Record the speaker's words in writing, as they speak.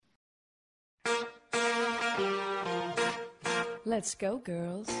Let's go,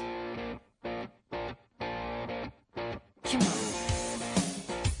 girls. Come on.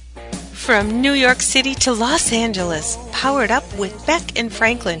 From New York City to Los Angeles, Powered Up with Beck and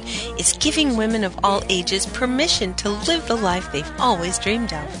Franklin is giving women of all ages permission to live the life they've always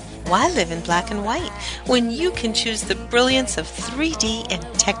dreamed of. Why live in black and white when you can choose the brilliance of 3D and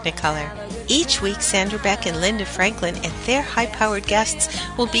Technicolor? Each week, Sandra Beck and Linda Franklin and their high-powered guests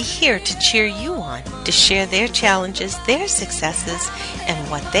will be here to cheer you on, to share their challenges, their successes,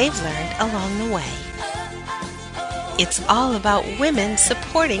 and what they've learned along the way. It's all about women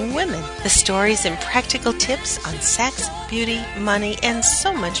supporting women. The stories and practical tips on sex, beauty, money, and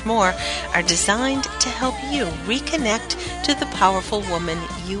so much more are designed to help you reconnect to the powerful woman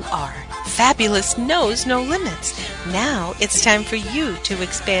you are. Fabulous knows no limits. Now it's time for you to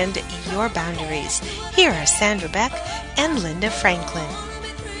expand your boundaries. Here are Sandra Beck and Linda Franklin.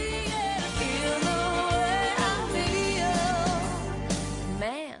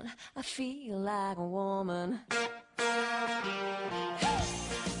 Man, I feel like a woman.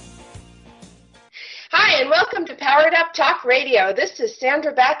 Hi, and welcome to Powered Up Talk Radio. This is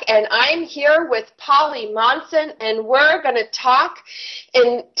Sandra Beck, and I'm here with Polly Monson, and we're going to talk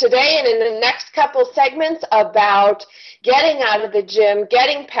today and in the next couple segments about getting out of the gym,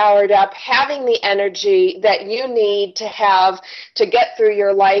 getting powered up, having the energy that you need to have to get through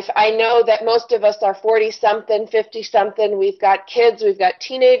your life. I know that most of us are 40-something, 50-something. We've got kids, we've got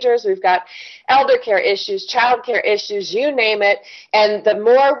teenagers, we've got elder care issues, child care issues, you name it. And the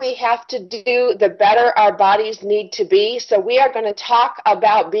more we have to do, the better our bodies need to be. So we are going to talk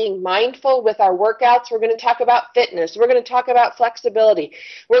about being mindful with our workouts. We're going to talk about fitness. We're going to talk about flexibility.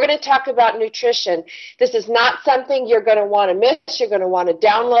 We're going to talk about nutrition. This is not something you're going to want to miss. You're going to want to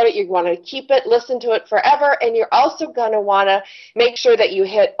download it. You want to keep it, listen to it forever. And you're also going to want to make sure that you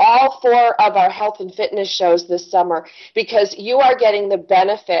hit all 4 of our health and fitness shows this summer, because you are getting the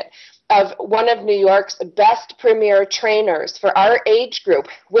benefit of one of New York's best premier trainers for our age group,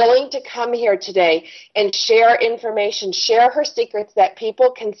 willing to come here today and share information, share her secrets that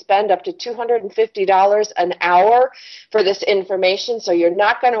people can spend up to $250 an hour for this information, so you're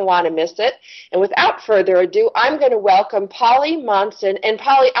not going to want to miss it. And without further ado, I'm going to welcome Polly Monson. And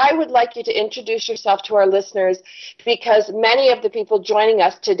Polly, I would like you to introduce yourself to our listeners, because many of the people joining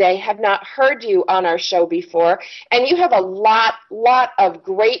us today have not heard you on our show before, and you have a lot of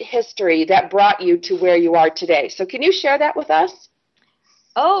great history that brought you to where you are today. So can you share that with us?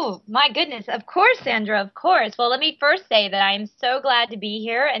 Oh, my goodness. Of course, Sandra, of course. Well, let me first say that I am so glad to be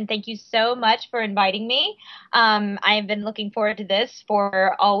here, and thank you so much for inviting me. I have been looking forward to this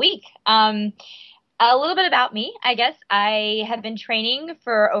for all week. A little bit about me, I guess. I have been training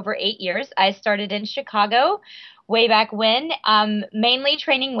for over 8 years. I started in Chicago way back when, mainly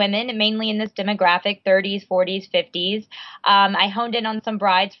training women, mainly in this demographic, 30s, 40s, 50s. I honed in on some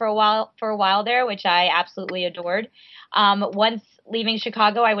brides for a while there, which I absolutely adored. Once leaving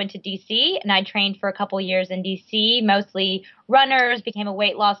Chicago, I went to D.C., and I trained for a couple years in D.C., mostly runners, became a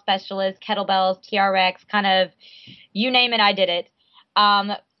weight loss specialist, kettlebells, TRX, kind of you name it, I did it.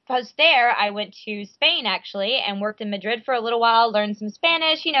 Post there, I went to Spain, actually, and worked in Madrid for a little while, learned some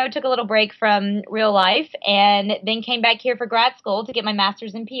Spanish, took a little break from real life, and then came back here for grad school to get my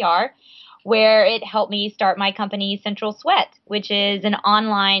master's in PR, where it helped me start my company, Central Sweat, which is an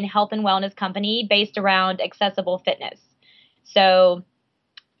online health and wellness company based around accessible fitness. So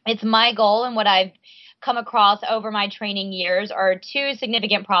it's my goal, and what I've come across over my training years are 2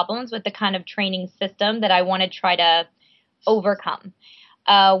 significant problems with the kind of training system that I want to try to overcome.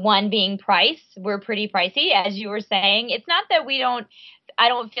 One being price. We're pretty pricey, as you were saying. It's not that I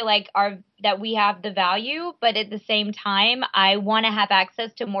don't feel like that we have the value, but at the same time, I want to have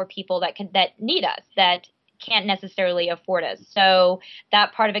access to more people that need us, that can't necessarily afford us. So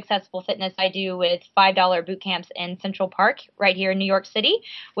that part of accessible fitness I do with $5 boot camps in Central Park right here in New York City,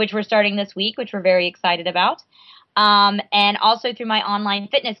 which we're starting this week, which we're very excited about. And also through my online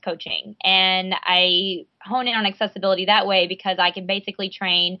fitness coaching. And I hone in on accessibility that way because I can basically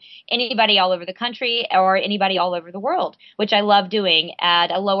train anybody all over the country or anybody all over the world, which I love doing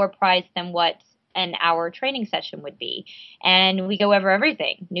at a lower price than what an hour training session would be. And we go over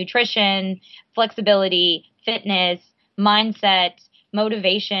everything: nutrition, flexibility, fitness, mindset,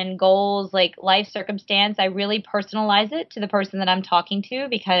 motivation, goals, like life circumstance. I really personalize it to the person that I'm talking to,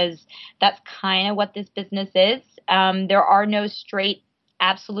 because that's kind of what this business is. There are no straight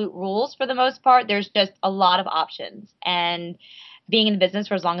absolute rules for the most part. There's just a lot of options. And being in the business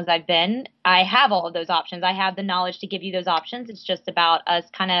for as long as I've been, I have all of those options. I have the knowledge to give you those options. It's just about us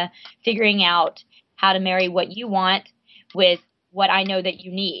kind of figuring out how to marry what you want with what I know that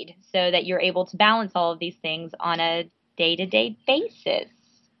you need, so that you're able to balance all of these things on a day-to-day basis.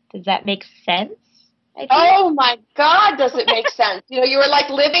 Does that make sense? Oh my God, does it make sense? You were like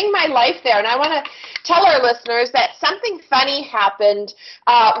living my life there. And I want to tell our listeners that something funny happened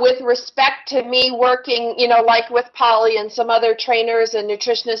with respect to me working, like with Polly and some other trainers and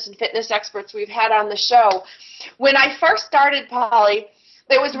nutritionists and fitness experts we've had on the show. When I first started, Polly,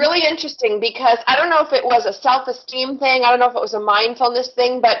 it was really interesting because I don't know if it was a self-esteem thing. I don't know if it was a mindfulness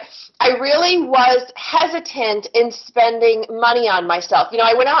thing, but I really was hesitant in spending money on myself.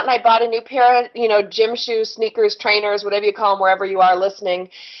 I went out and I bought a new pair of, gym shoes, sneakers, trainers, whatever you call them, wherever you are listening.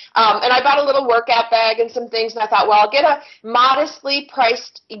 And I bought a little workout bag and some things, and I thought, well, I'll get a modestly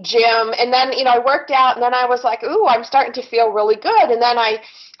priced gym. And then, I worked out, and then I was like, ooh, I'm starting to feel really good. And then I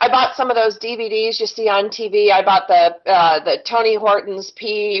bought some of those DVDs you see on TV. I bought the Tony Horton's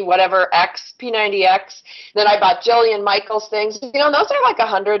P90X. Then I bought Jillian Michaels things. Those are like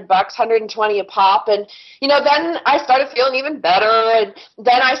 $100, $120 a pop. And then I started feeling even better. And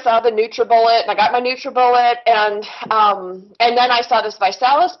then I saw the NutriBullet, and I got my NutriBullet, and then I saw this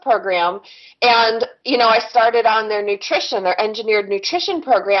Visalis program, and I started on their engineered nutrition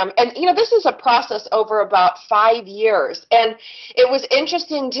program. And this is a process over about 5 years. And it was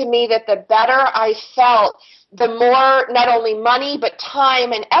interesting to me that the better I felt, the more not only money but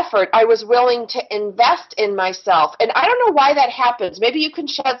time and effort I was willing to invest in myself. And I don't know why that happens. Maybe you can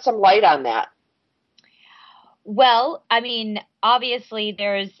shed some light on that. Well, obviously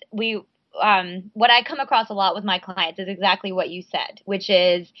what I come across a lot with my clients is exactly what you said, which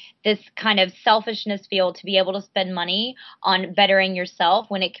is this kind of selfishness feel to be able to spend money on bettering yourself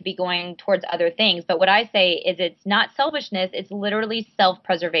when it could be going towards other things. But what I say is it's not selfishness, it's literally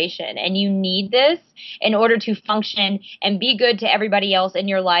self-preservation. And you need this in order to function and be good to everybody else in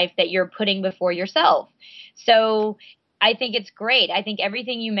your life that you're putting before yourself. So I think it's great. I think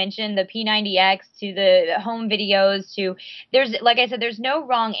everything you mentioned, the P90X to the home videos to like I said, there's no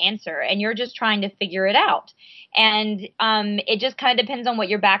wrong answer, and you're just trying to figure it out. And it just kind of depends on what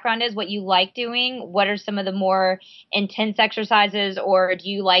your background is, what you like doing, what are some of the more intense exercises, or do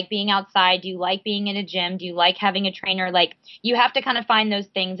you like being outside? Do you like being in a gym? Do you like having a trainer? Like, you have to kind of find those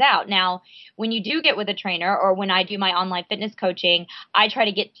things out. Now, when you do get with a trainer, or when I do my online fitness coaching, I try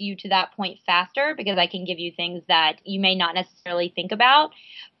to get you to that point faster because I can give you things that you may not necessarily think about.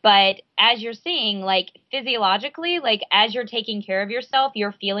 But as you're seeing, like physiologically, like as you're taking care of yourself,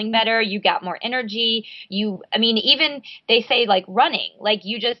 you're feeling better. You got more energy. Even they say like running, like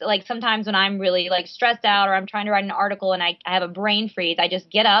you just like sometimes when I'm really like stressed out or I'm trying to write an article and I have a brain freeze, I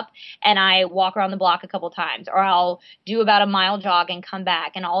just get up and I walk around the block a couple times, or I'll do about a mile jog and come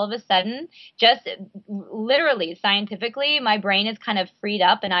back. And all of a sudden, just literally scientifically, my brain is kind of freed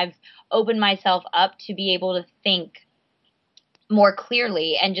up and I've opened myself up to be able to think more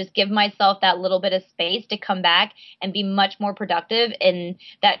clearly and just give myself that little bit of space to come back and be much more productive in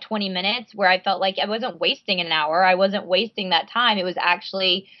that 20 minutes where I felt like I wasn't wasting an hour. I wasn't wasting that time. It was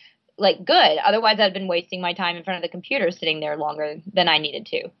actually like good. Otherwise, I'd been wasting my time in front of the computer sitting there longer than I needed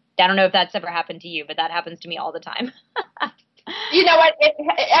to. I don't know if that's ever happened to you, but that happens to me all the time. You know what?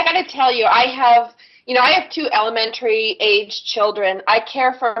 I got to tell you, I have 2 elementary age children. I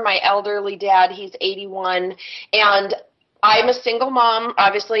care for my elderly dad. He's 81, and I'm a single mom,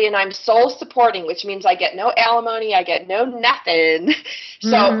 obviously, and I'm sole supporting, which means I get no alimony, I get no nothing.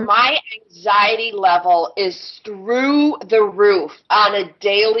 So my anxiety level is through the roof on a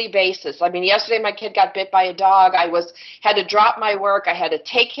daily basis. I mean, yesterday my kid got bit by a dog. I had to drop my work. I had to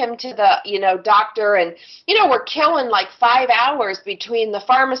take him to the, doctor, and, we're killing like 5 hours between the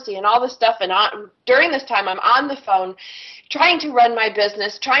pharmacy and all this stuff. And during this time, I'm on the phone trying to run my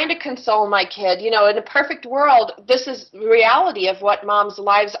business, trying to console my kid. In a perfect world, this is reality of what moms'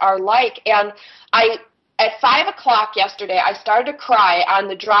 lives are like. And at 5 o'clock yesterday, I started to cry on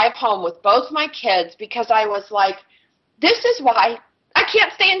the drive home with both my kids because I was like, this is why I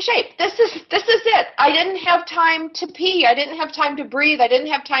can't stay in shape. This is it. I didn't have time to pee. I didn't have time to breathe. I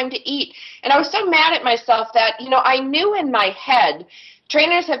didn't have time to eat. And I was so mad at myself that, I knew in my head,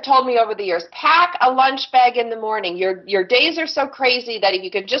 trainers have told me over the years, pack a lunch bag in the morning. Your days are so crazy that if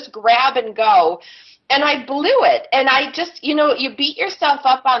you could just grab and go. And I blew it. And I just, you beat yourself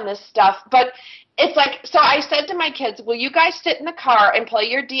up on this stuff. But it's like, so I said to my kids, will you guys sit in the car and play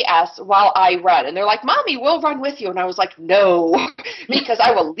your DS while I run? And they're like, Mommy, we'll run with you. And I was like, no, because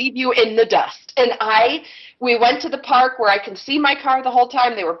I will leave you in the dust. And we went to the park where I can see my car the whole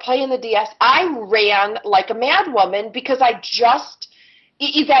time. They were playing the DS. I ran like a mad woman because that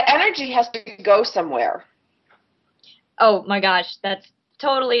energy has to go somewhere. Oh my gosh, that's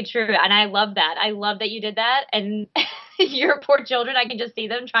totally true. And I love that. I love that you did that. And your poor children, I can just see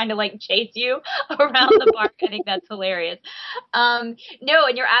them trying to like chase you around the park. I think that's hilarious. No,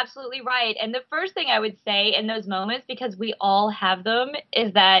 and you're absolutely right. And the first thing I would say in those moments, because we all have them,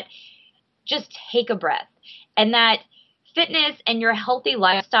 is that just take a breath. And that fitness and your healthy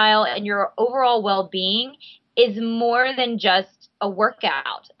lifestyle and your overall well-being is more than just a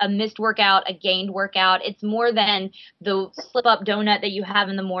workout, a missed workout, a gained workout. It's more than the slip-up donut that you have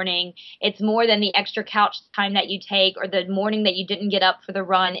in the morning. It's more than the extra couch time that you take or the morning that you didn't get up for the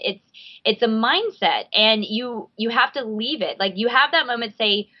run. It's a mindset, and you have to leave it. Like, you have that moment,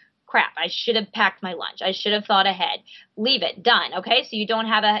 say, crap, I should have packed my lunch. I should have thought ahead. Leave it. Done. Okay? So you don't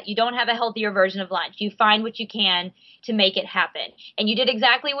have a healthier version of lunch. You find what you can to make it happen. And you did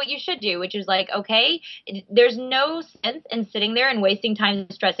exactly what you should do, which is like, okay, there's no sense in sitting there and wasting time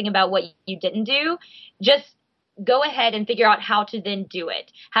stressing about what you didn't do. Just go ahead and figure out how to then do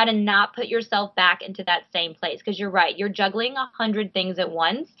it, how to not put yourself back into that same place. Because you're right, you're juggling 100 things at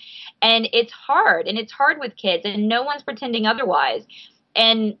once, and it's hard with kids, and no one's pretending otherwise.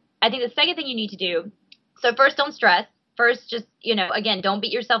 And I think the second thing you need to do, so first, don't stress. First, just, again, don't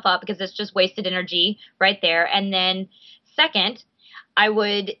beat yourself up, because it's just wasted energy right there. And then second, I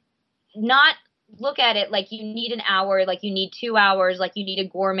would not look at it like you need an hour, like you need 2 hours, like you need a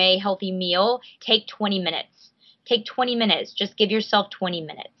gourmet healthy meal. Take 20 minutes. Take 20 minutes. Just give yourself 20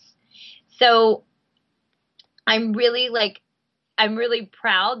 minutes. So I'm really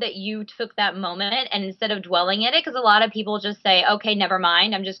proud that you took that moment, and instead of dwelling in it, because a lot of people just say, okay, never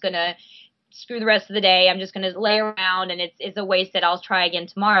mind, I'm just going to screw the rest of the day. I'm just going to lay around and it's a waste, that I'll try again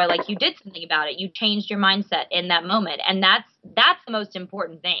tomorrow. Like, you did something about it. You changed your mindset in that moment. And that's the most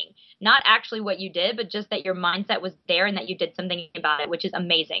important thing. Not actually what you did, but just that your mindset was there and that you did something about it, which is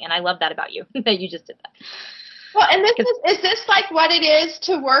amazing. And I love that about you, that you just did that. Well, and is this like what it is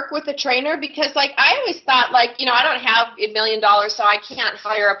to work with a trainer? Because like, I always thought, like, I don't have $1 million, so I can't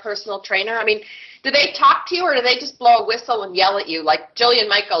hire a personal trainer. I mean, do they talk to you, or do they just blow a whistle and yell at you? Like Jillian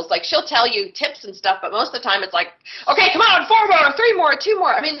Michaels, like, she'll tell you tips and stuff, but most of the time it's like, okay, come on, 4 more, 3 more, 2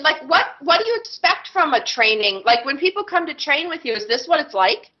 more. I mean, like, what do you expect from a training? Like, when people come to train with you, is this what it's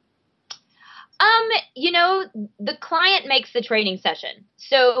like? The client makes the training session.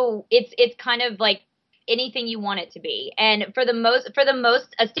 So it's kind of like anything you want it to be. And for the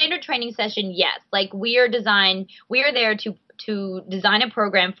most, a standard training session, yes. Like, we are there to design a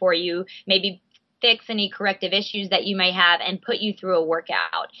program for you, maybe fix any corrective issues that you may have, and put you through a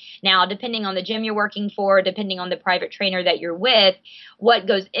workout. Now, depending on the gym you're working for, depending on the private trainer that you're with, what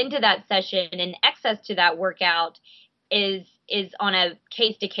goes into that session in excess to that workout is on a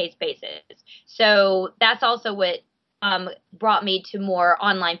case-to-case basis. So that's also what brought me to more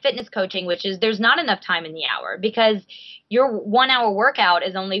online fitness coaching, which is there's not enough time in the hour, because your 1 hour workout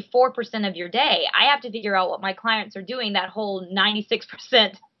is only 4% of your day. I have to figure out what my clients are doing that whole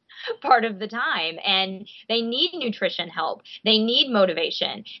 96% part of the time, and they need nutrition help, they need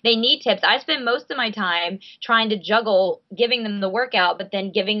motivation, they need tips. I spend most of my time trying to juggle giving them the workout, but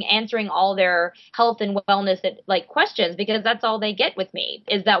then answering all their health and wellness questions, because that's all they get with me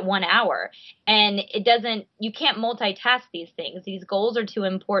is that 1 hour. And you can't multitask these things. These goals are too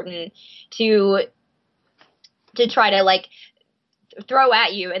important to try to throw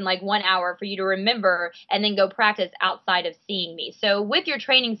at you in 1 hour for you to remember and then go practice outside of seeing me. So with your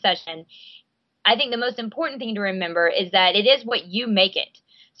training session, I think the most important thing to remember is that it is what you make it.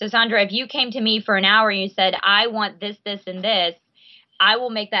 So Sandra, if you came to me for an hour and you said, I want this, this, and this, I will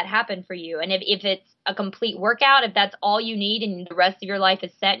make that happen for you. And if it's a complete workout, if that's all you need and the rest of your life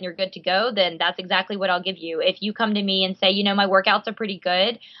is set and you're good to go, then that's exactly what I'll give you. If you come to me and say, my workouts are pretty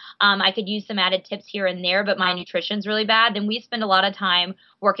good, I could use some added tips here and there, but my nutrition's really bad, then we spend a lot of time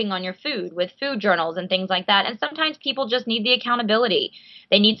working on your food with food journals and things like that. And sometimes people just need the accountability.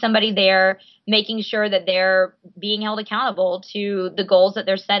 They need somebody there making sure that they're being held accountable to the goals that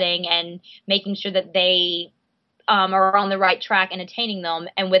they're setting and making sure that they are on the right track and attaining them,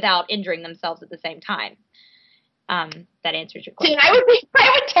 and without injuring themselves at the same time. That answers your question. I would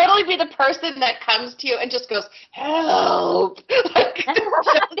totally be the person that comes to you and just goes, help.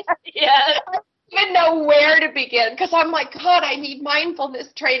 Yeah. I don't even know where to begin, because I'm like, God, I need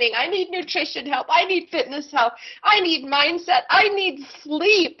mindfulness training. I need nutrition help. I need fitness help. I need mindset. I need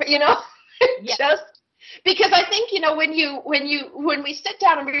sleep, Yeah. Just Because I think, when we sit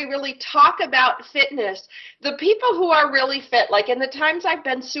down and we really talk about fitness, the people who are really fit, like in the times I've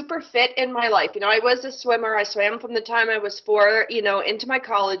been super fit in my life, I was a swimmer. I swam from the time I was 4, into my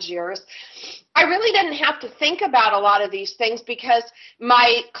college years. I really didn't have to think about a lot of these things because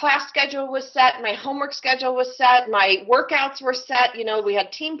my class schedule was set, my homework schedule was set, my workouts were set, we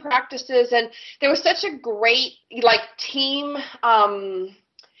had team practices, and there was such a great, team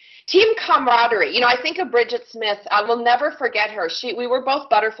camaraderie. I think of Bridget Smith. I will never forget her. We were both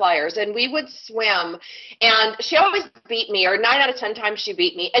butterflyers, and we would swim, and she always beat me, or 9 out of 10 times she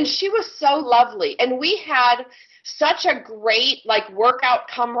beat me, and she was so lovely, and we had such a great workout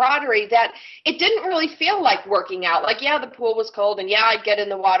camaraderie that it didn't really feel like working out. The pool was cold, and I'd get in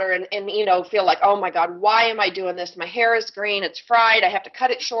the water and feel like, oh my God, why am I doing this? My hair is green, it's fried, I have to cut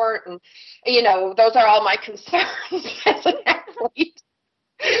it short, and those are all my concerns as an athlete.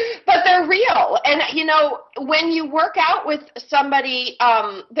 But they're real. And, when you work out with somebody,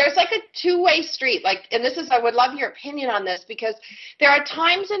 there's a two-way street. And I would love your opinion on this, because there are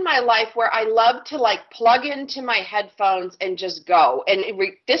times in my life where I love to plug into my headphones and just go and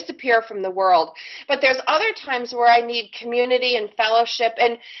disappear from the world. But there's other times where I need community and fellowship.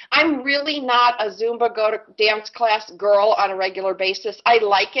 And I'm really not a Zumba go-to-dance class girl on a regular basis. I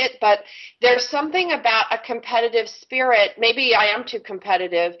like it, but there's something about a competitive spirit. Maybe I am too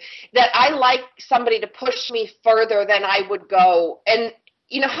competitive, that I like somebody to push me further than I would go. And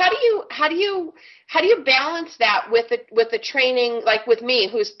how do you balance that with the training, like with me,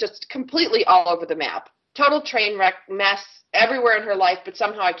 who's just completely all over the map, total train wreck, mess everywhere in her life, but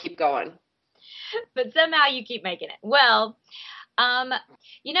somehow I keep going. But somehow you keep making it. Well,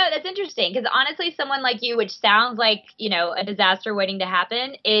 that's interesting, because honestly, someone like you, which sounds like, a disaster waiting to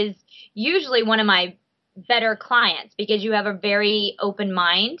happen, is usually one of my better clients, because you have a very open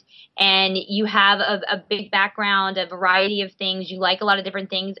mind and you have a big background, a variety of things. You like a lot of different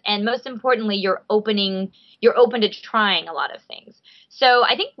things. And most importantly, you're open to trying a lot of things. So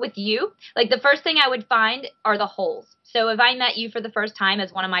I think with you, the first thing I would find are the holes. So if I met you for the first time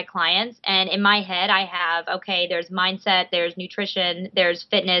as one of my clients, and in my head I have, okay, there's mindset, there's nutrition, there's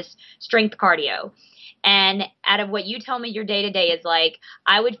fitness, strength, cardio. And out of what you tell me your day-to-day is like,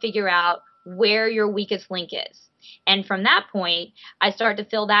 I would figure out where your weakest link is. And from that point, I start to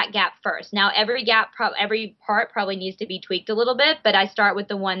fill that gap first. Now, every part probably needs to be tweaked a little bit, but I start with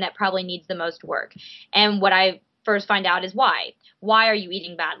the one that probably needs the most work. And what I first find out is why. Why are you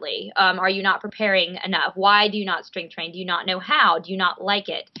eating badly? Are you not preparing enough? Why do you not strength train? Do you not know how? Do you not like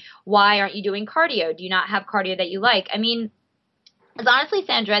it? Why aren't you doing cardio? Do you not have cardio that you like? I mean, because honestly,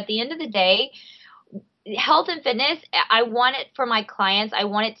 Sandra, at the end of the day, health and fitness, I want it for my clients. I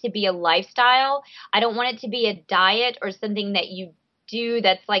want it to be a lifestyle. I don't want it to be a diet or something that you do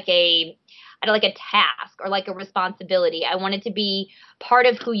that's like a task or like a responsibility. I want it to be part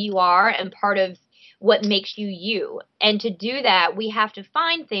of who you are and part of what makes you you. And to do that, we have to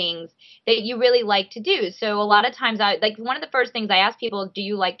find things that you really like to do. So a lot of times one of the first things I ask people is, do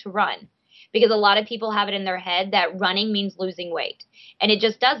you like to run? Because a lot of people have it in their head that running means losing weight. And it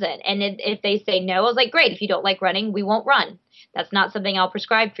just doesn't. And if they say no, I was like, great, if you don't like running, we won't run. That's not something I'll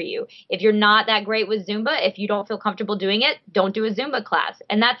prescribe for you. If you're not that great with Zumba, if you don't feel comfortable doing it, don't do a Zumba class.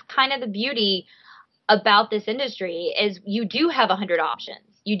 And that's kind of the beauty about this industry, is you do have 100 options.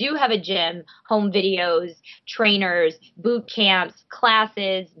 You do have a gym, home videos, trainers, boot camps,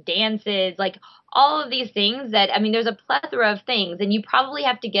 classes, dances, all of these things that, there's a plethora of things, and you probably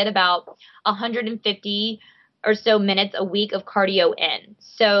have to get about 150 or so minutes a week of cardio in.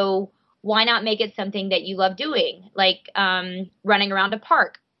 So why not make it something that you love doing, like running around a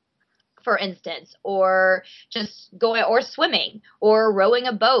park, for instance, or just going, or swimming, or rowing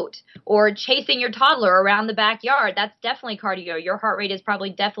a boat, or chasing your toddler around the backyard. That's definitely cardio. Your heart rate is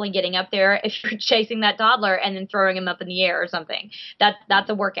probably definitely getting up there if you're chasing that toddler and then throwing him up in the air or something. That's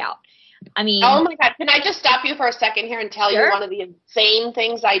a workout. Oh my God. Can I just stop you for a second here and tell Sure. you one of the insane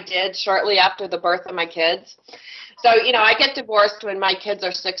things I did shortly after the birth of my kids? So, I get divorced when my kids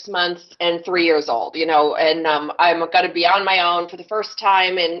are 6 months and 3 years old, and I'm going to be on my own for the first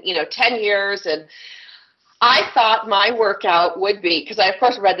time in, 10 years. And I thought my workout would be, because I, of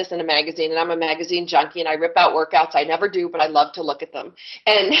course, read this in a magazine, and I'm a magazine junkie, and I rip out workouts. I never do, but I love to look at them.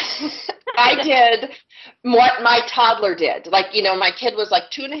 And I did what my toddler did. My kid was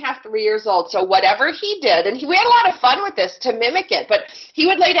 2.5, 3 years old. So whatever he did, and we had a lot of fun with this to mimic it, but he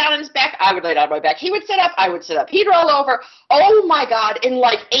would lay down on his back. I would lay down on my back. He would sit up. I would sit up. He'd roll over. Oh, my God. In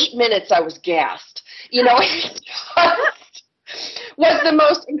 8 minutes, I was gassed. was the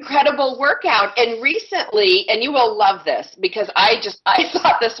most incredible workout. And recently, and you will love this because I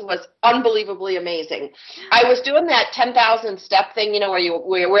thought this was unbelievably amazing. I was doing that 10,000 step thing, where you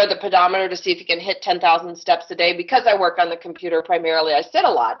wear the pedometer to see if you can hit 10,000 steps a day. Because I work on the computer primarily, I sit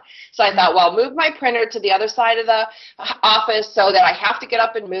a lot. So I thought, well, move my printer to the other side of the office so that I have to get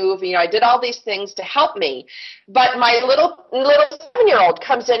up and move. I did all these things to help me. But my little 7-year-old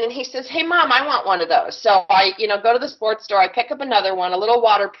comes in and he says, hey, Mom, I want one of those. So I, go to the sports store. I pick up another one, a little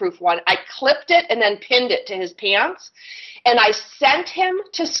waterproof one. I clipped it and then pinned it to his pants. And I sent him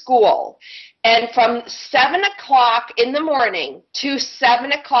to school. And from 7 o'clock in the morning to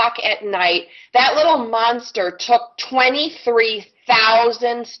 7 o'clock at night, that little monster took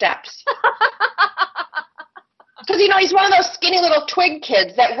 23,000 steps. Because, he's one of those skinny little twig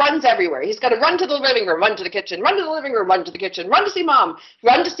kids that runs everywhere. He's got to run to the living room, run to the kitchen, run to the living room, run to the kitchen, run to see Mom,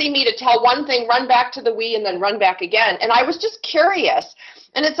 run to see me to tell one thing, run back to the Wii, and then run back again. And I was just curious.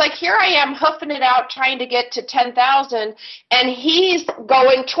 And it's like, here I am hoofing it out, trying to get to 10,000, and he's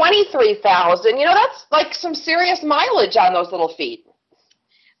going 23,000. That's like some serious mileage on those little feet.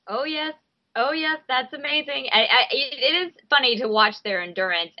 Oh, yes. Oh, yes, that's amazing. It is funny to watch their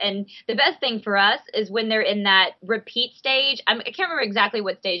endurance. And the best thing for us is when they're in that repeat stage. I can't remember exactly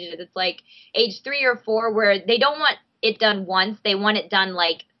what stage it is. It's like age 3 or 4 where they don't want it done once. They want it done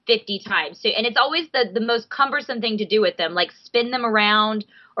like 50 times. So, and it's always the most cumbersome thing to do with them, like spin them around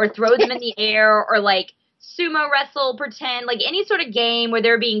or throw them in the air or like sumo wrestle, pretend, like any sort of game where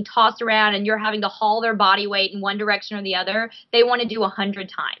they're being tossed around and you're having to haul their body weight in one direction or the other. They want to do 100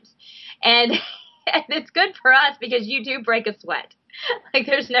 times. And it's good for us because you do break a sweat. Like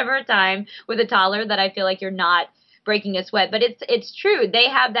there's never a time with a toddler that I feel like you're not breaking a sweat. But it's true. They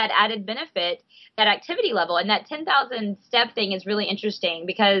have that added benefit, that activity level. And that 10,000 step thing is really interesting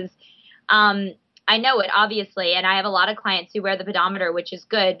because I know it, obviously. And I have a lot of clients who wear the pedometer, which is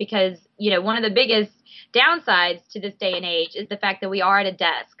good because, one of the biggest downsides to this day and age is the fact that we are at a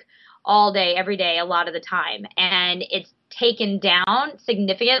desk all day, every day, a lot of the time. And it's taken down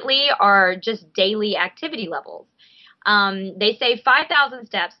significantly our just daily activity levels. They say 5,000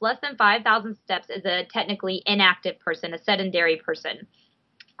 steps, less than 5,000 steps is a technically inactive person, a sedentary person.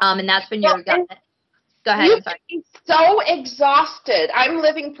 And that's when you're go ahead. You'd be so exhausted. I'm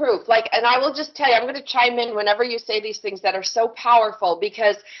living proof. And I will just tell you, I'm going to chime in whenever you say these things that are so powerful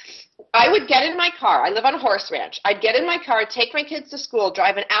because I would get in my car. I live on a horse ranch. I'd get in my car, take my kids to school,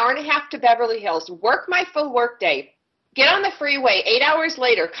 drive an hour and a half to Beverly Hills, work my full work day, get on the freeway 8 hours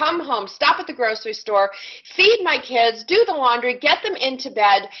later, come home, stop at the grocery store, feed my kids, do the laundry, get them into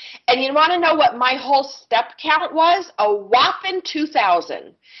bed. And you want to know what my whole step count was? A whopping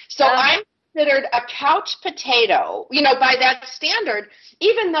 2,000. So I'm considered a couch potato, by that standard,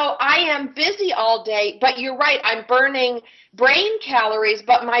 even though I am busy all day. But you're right, I'm burning brain calories,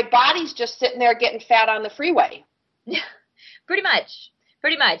 but my body's just sitting there getting fat on the freeway. Yeah, pretty much.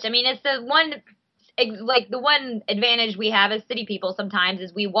 I mean, it's the one advantage we have as city people sometimes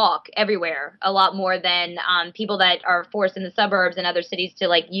is we walk everywhere a lot more than people that are forced in the suburbs and other cities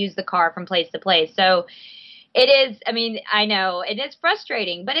to use the car from place to place. So it is, I know it is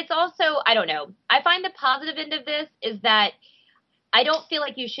frustrating, but it's also, I don't know. I find the positive end of this is that I don't feel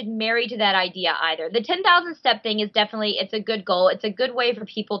like you should marry to that idea either. The 10,000 step thing is definitely, it's a good goal. It's a good way for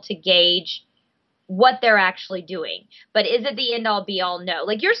people to gauge what they're actually doing. But is it the end all be all? No.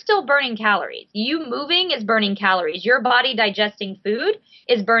 You're still burning calories. You moving is burning calories. Your body digesting food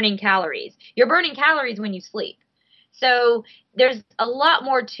is burning calories. You're burning calories when you sleep. So there's a lot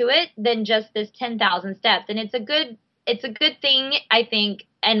more to it than just this 10,000 steps. And it's a good thing, I think,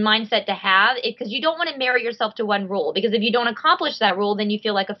 and mindset to have, because you don't want to marry yourself to one rule, because if you don't accomplish that rule, then you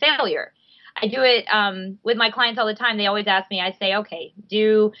feel like a failure. I do it with my clients all the time. They always ask me, I say, okay,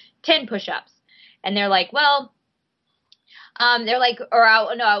 do 10 push-ups. And they're like, well, I'll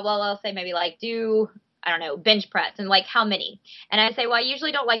say maybe do, I don't know, bench press, and how many? And I say, well, I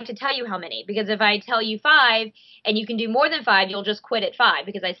usually don't like to tell you how many, because if I tell you 5 and you can do more than 5, you'll just quit at 5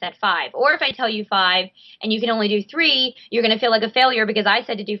 because I said 5. Or if I tell you 5 and you can only do 3, you're going to feel like a failure because I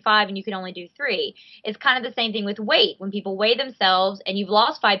said to do 5 and you can only do 3. It's kind of the same thing with weight. When people weigh themselves and you've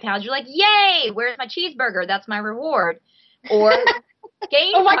lost 5 pounds, you're like, yay, where's my cheeseburger? That's my reward. Or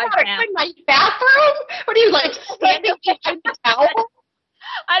gain 5 pounds. In my bathroom? What are you, standing behind the towel?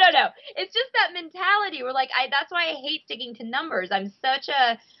 I don't know. It's just that mentality where that's why I hate sticking to numbers. I'm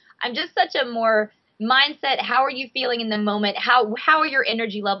just such a more, mindset. How are you feeling in the moment? How are your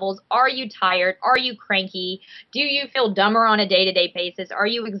energy levels? Are you tired? Are you cranky? Do you feel dumber on a day-to-day basis? Are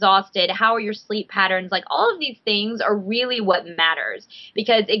you exhausted? How are your sleep patterns? Like, all of these things are really what matters,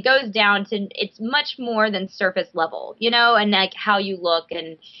 because it goes down to, it's much more than surface level, you know, and like how you look,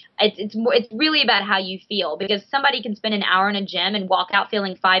 and it's really about how you feel, because somebody can spend an hour in a gym and walk out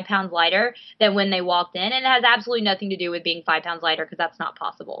feeling 5 pounds lighter than when they walked in, and it has absolutely nothing to do with being 5 pounds lighter, because that's not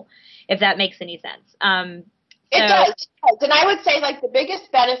possible, if that makes any sense. It does. And I would say, like, the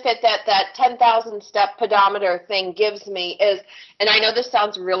biggest benefit that 10,000 step pedometer thing gives me is, and I know this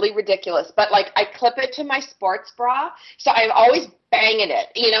sounds really ridiculous, but like, I clip it to my sports bra, so I'm always banging it,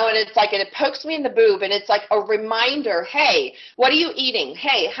 you know, and it's like, and it pokes me in the boob, and it's like a reminder, hey, what are you eating?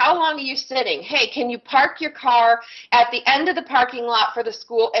 Hey, how long are you sitting? Hey, can you park your car at the end of the parking lot for the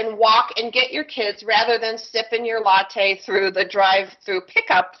school and walk and get your kids, rather than sipping your latte through the drive-through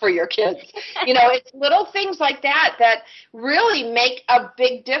pickup for your kids? You know, it's little things like that that really make a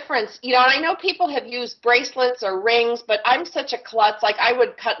big difference. You know, and I know people have used bracelets or rings, but I'm such a klutz. Like, I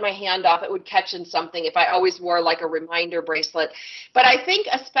would cut my hand off. It would catch in something if I always wore like a reminder bracelet. But I think,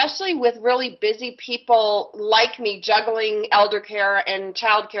 especially with really busy people like me, juggling elder care and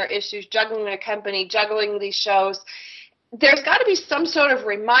child care issues, juggling a company, juggling these shows, there's got to be some sort of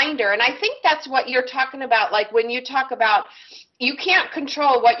reminder. And I think that's what you're talking about. Like, when you talk about, you can't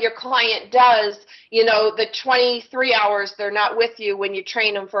control what your client does, you know, the 23 hours they're not with you when you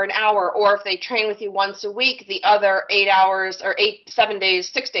train them for an hour, or if they train with you once a week, the other 8 hours, or 7 days,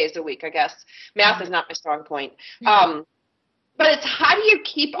 6 days a week, I guess. Math is not my strong point. But it's, how do you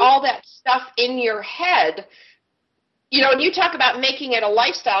keep all that stuff in your head? You know, and you talk about making it a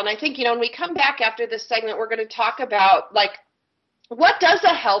lifestyle, and I think, you know, when we come back after this segment, we're going to talk about, like, what does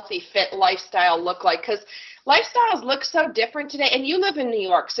a healthy, fit lifestyle look like? Because lifestyles look so different today, and you live in New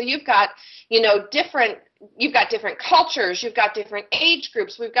York, so you've got, you know, different cultures, you've got different age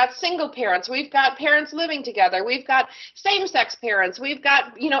groups, we've got single parents, we've got parents living together, we've got same-sex parents, we've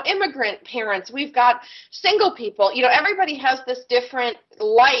got, you know, immigrant parents, we've got single people. You know, everybody has this different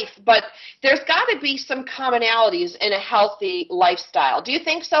life, but there's got to be some commonalities in a healthy lifestyle. Do you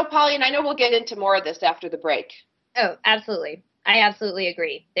think so, Polly? And I know we'll get into more of this after the break. Oh, absolutely. I absolutely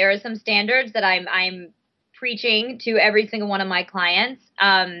agree. There are some standards that I'm preaching to every single one of my clients,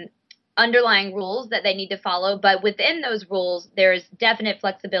 underlying rules that they need to follow. But within those rules, there's definite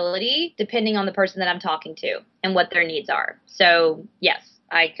flexibility depending on the person that I'm talking to and what their needs are. So, yes,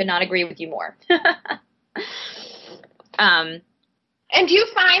 I could not agree with you more. And do you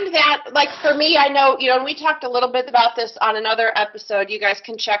find that, like, for me, I know, you know, and we talked a little bit about this on another episode. You guys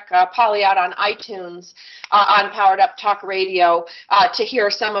can check Polly out on iTunes, on Powered Up Talk Radio, to hear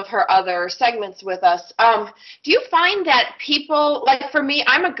some of her other segments with us. Do you find that people, like, for me,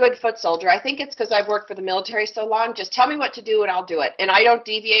 I'm a good foot soldier. I think it's because I've worked for the military so long. Just tell me what to do and I'll do it. And I don't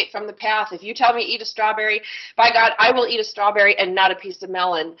deviate from the path. If you tell me eat a strawberry, by God, I will eat a strawberry and not a piece of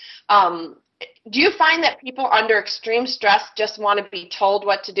melon. Do you find that people under extreme stress just want to be told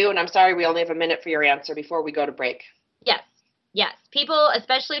what to do? And I'm sorry, we only have a minute for your answer before we go to break. Yes. People,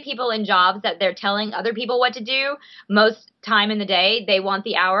 especially people in jobs that they're telling other people what to do, most time in the day, they want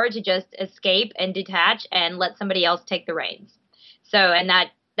the hour to just escape and detach and let somebody else take the reins. So, and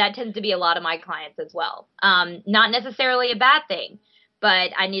that tends to be a lot of my clients as well. Not necessarily a bad thing, but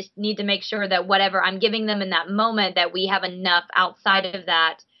I need to make sure that whatever I'm giving them in that moment, that we have enough outside of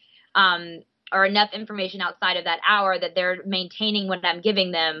that, or enough information outside of that hour that they're maintaining what I'm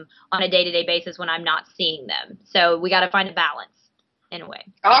giving them on a day-to-day basis when I'm not seeing them. So we got to find a balance in a way.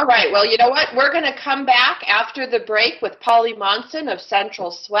 All right. Well, you know what? We're going to come back after the break with Polly Monson of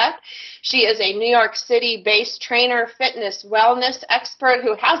Central Sweat. She is a New York City-based trainer, fitness, wellness expert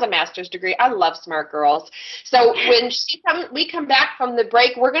who has a master's degree. I love smart girls. So when we come back from the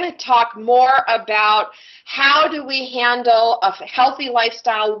break, we're going to talk more about how do we handle a healthy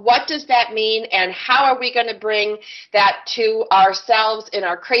lifestyle? What does that mean? And how are we going to bring that to ourselves in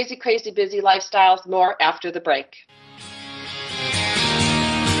our crazy, crazy busy lifestyles? More after the break.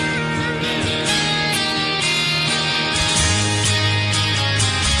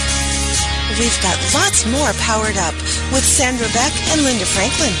 We've got lots more Powered Up with Sandra Beck and Linda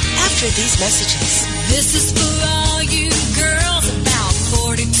Franklin after these messages. This is for all you girls about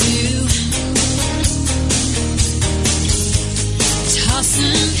 42.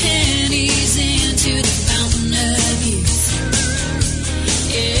 Tossing pennies into the fountain of youth.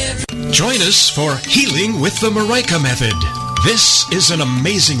 Join us for Healing with the Marika Method. This is an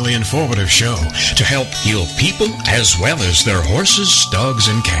amazingly informative show to help heal people as well as their horses, dogs,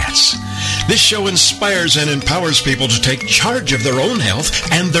 and cats. This show inspires and empowers people to take charge of their own health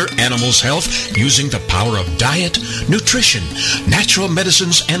and their animals' health using the power of diet, nutrition, natural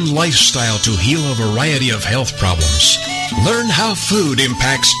medicines, and lifestyle to heal a variety of health problems. Learn how food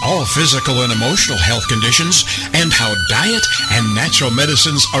impacts all physical and emotional health conditions and how diet and natural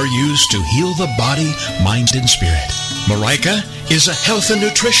medicines are used to heal the body, mind, and spirit. Marika is a health and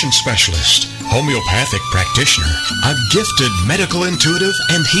nutrition specialist, homeopathic practitioner, a gifted medical intuitive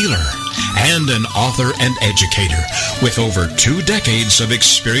and healer, and an author and educator with over 2 decades of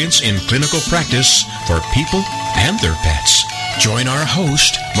experience in clinical practice for people and their pets. Join our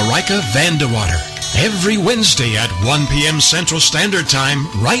host, Marika Vandewater, every Wednesday at 1 p.m. Central Standard Time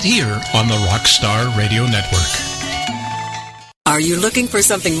right here on the Rockstar Radio Network. Are you looking for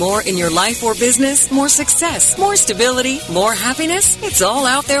something more in your life or business? More success, more stability, more happiness? It's all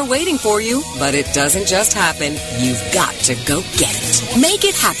out there waiting for you, but it doesn't just happen. You've got to go get it. Make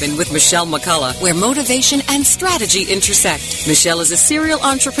it happen with Michelle McCullough, where motivation and strategy intersect. Michelle is a serial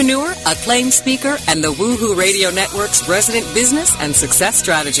entrepreneur, acclaimed speaker, and the Woohoo Radio Network's resident business and success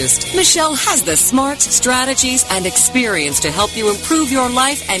strategist. Michelle has the smarts, strategies, and experience to help you improve your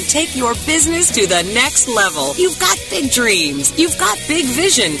life and take your business to the next level. You've got big dreams. You've got big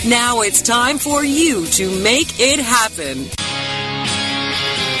vision. Now it's time for you to make it happen.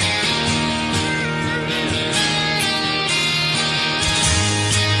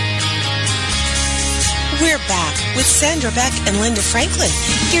 We're back with Sandra Beck and Linda Franklin.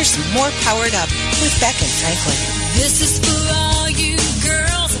 Here's some more Powered Up with Beck and Franklin. This is for all you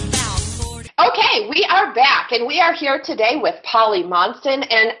girls about 40. Okay, we are back, and we are here today with Polly Monson,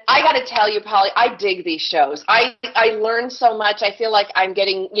 and I got to tell you, Polly, I dig these shows. I learn so much. I feel like I'm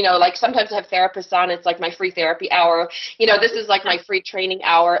getting, like sometimes I have therapists on. It's like my free therapy hour. This is like my free training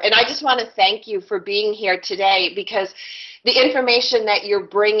hour, and I just want to thank you for being here today because the information that you're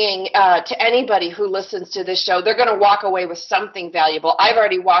bringing to anybody who listens to this show, they're going to walk away with something valuable. I've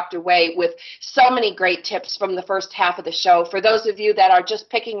already walked away with so many great tips from the first half of the show. For those of you that are just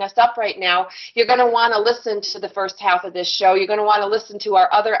picking us up right now, you're going to want to listen to the first half of this show. You're going to want to listen to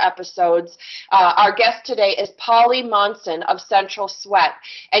our other episodes. Our guest today is Polly Monson of Central Sweat,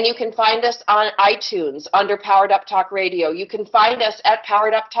 and you can find us on iTunes under Powered Up Talk Radio. You can find us at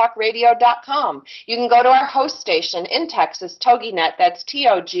powereduptalkradio.com. You can go to our host station in Texas, TogiNet, that's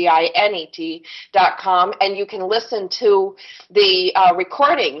TOGINET.com, and you can listen to the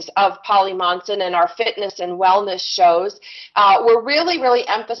recordings of Polly Monson and our fitness and wellness shows. We're really, really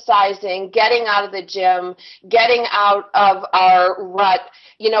emphasizing getting out of the gym, getting out of our rut.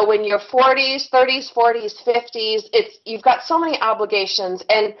 When you're 40s, 30s, 40s, 50s, you've got so many obligations,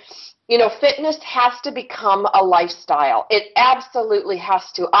 and fitness has to become a lifestyle. It absolutely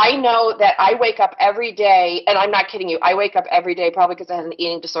has to. I know that I wake up every day, and I'm not kidding you, I wake up every day, probably because I had an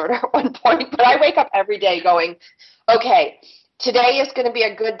eating disorder at one point, but I wake up every day going, okay, today is going to be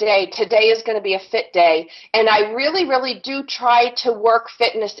a good day. Today is going to be a fit day. And I really, really do try to work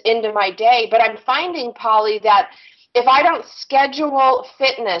fitness into my day, but I'm finding, Polly, that if I don't schedule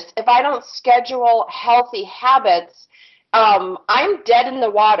fitness, if I don't schedule healthy habits, I'm dead in the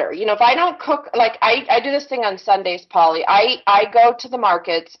water. If I don't cook, like I do this thing on Sundays, Polly. I go to the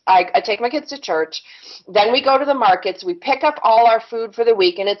markets. I take my kids to church. Then we go to the markets. We pick up all our food for the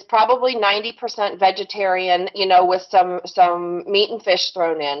week, and it's probably 90% vegetarian, with some meat and fish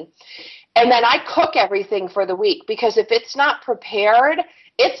thrown in. And then I cook everything for the week because if it's not prepared,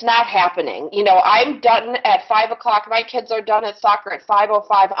 it's not happening. I'm done at 5 o'clock. My kids are done at soccer at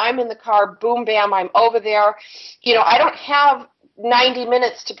 5:05. I'm in the car. Boom, bam, I'm over there. I don't have 90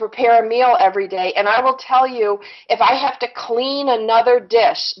 minutes to prepare a meal every day. And I will tell you, if I have to clean another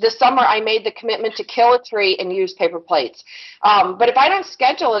dish, this summer I made the commitment to kill a tree and use paper plates. But if I don't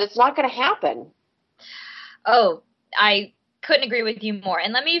schedule it, it's not going to happen. Oh, I couldn't agree with you more.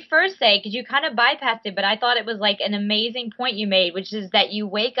 And let me first say, because you kind of bypassed it, but I thought it was like an amazing point you made, which is that you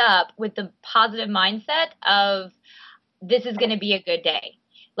wake up with the positive mindset of this is going to be a good day.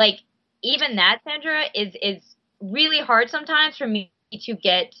 Like even that, Sandra, is really hard sometimes for me to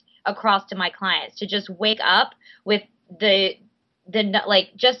get across to my clients, to just wake up with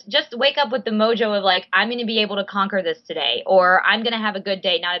just wake up with the mojo of like, I'm going to be able to conquer this today, or I'm going to have a good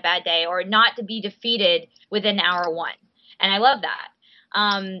day, not a bad day, or not to be defeated within hour one. And I love that.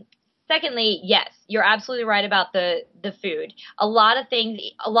 Secondly, yes, you're absolutely right about the food. A lot of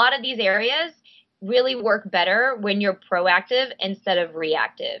these areas really work better when you're proactive instead of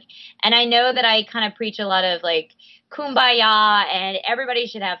reactive. And I know that I kind of preach a lot of like kumbaya and everybody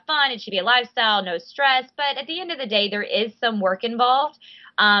should have fun. It should be a lifestyle, no stress. But at the end of the day, there is some work involved.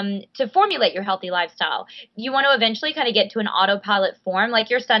 to formulate your healthy lifestyle. You want to eventually kind of get to an autopilot form. Like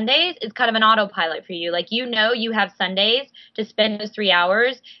your Sundays is kind of an autopilot for you. Like, you have Sundays to spend those 3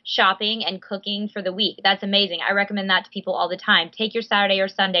 hours shopping and cooking for the week. That's amazing. I recommend that to people all the time. Take your Saturday or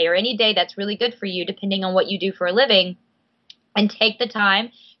Sunday or any day that's really good for you, depending on what you do for a living, and take the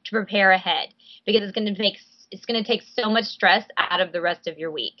time to prepare ahead, because it's going to take so much stress out of the rest of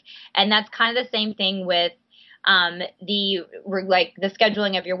your week. And that's kind of the same thing with the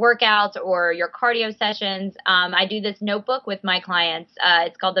scheduling of your workouts or your cardio sessions. I do this notebook with my clients.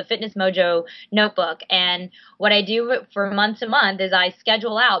 It's called the Fitness Mojo Notebook. And what I do for month to month is I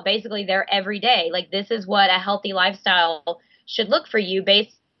schedule out basically their every day. Like, this is what a healthy lifestyle should look for you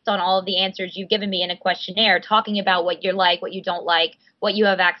based on all of the answers you've given me in a questionnaire, talking about what you like, what you don't like, what you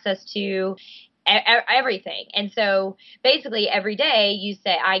have access to, everything. And so basically every day you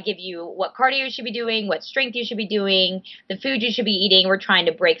say, I give you what cardio you should be doing, what strength you should be doing, the food you should be eating. We're trying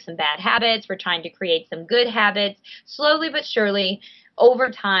to break some bad habits. We're trying to create some good habits. Slowly but surely, over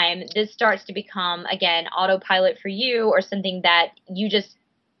time, this starts to become, again, autopilot for you, or something that you just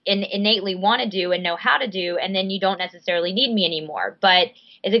innately want to do and know how to do, and then you don't necessarily need me anymore. But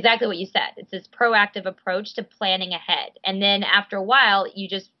it's exactly what you said. It's this proactive approach to planning ahead. And then after a while,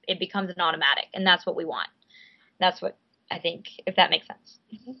 it becomes an automatic, and that's what we want. That's what I think, if that makes sense.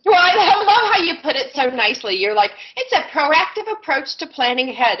 Well, I love how you put it so nicely. You're like, it's a proactive approach to planning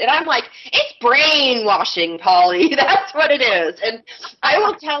ahead. And I'm like, it's brainwashing, Polly. That's what it is. And I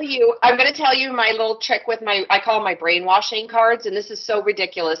will tell you, I'm going to tell you my little trick with I call them my brainwashing cards. And this is so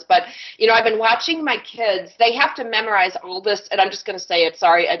ridiculous. But, I've been watching my kids. They have to memorize all this. And I'm just going to say it.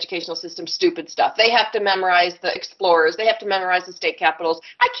 Sorry, educational system, stupid stuff. They have to memorize the explorers. They have to memorize the state capitals.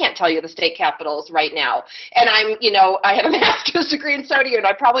 I can't tell you the state capitals right now. And I have a master's degree in study. And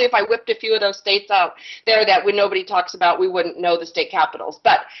I probably, if I whipped a few of those states out there that nobody talks about, we wouldn't know the state capitals.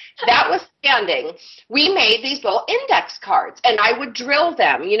 But that was standing. We made these little index cards, and I would drill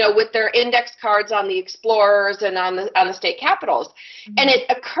them, with their index cards on the explorers and on the state capitals. Mm-hmm. And it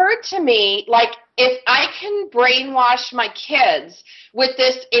occurred to me, like, if I can brainwash my kids with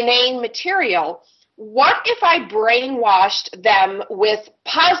this inane material, what if I brainwashed them with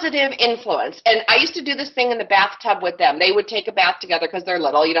positive influence? And I used to do this thing in the bathtub with them. They would take a bath together because they're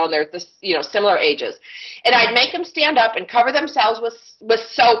little, and they're this, similar ages. And I'd make them stand up and cover themselves with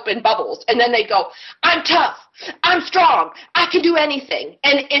soap and bubbles. And then they'd go, I'm tough, I'm strong, I can do anything.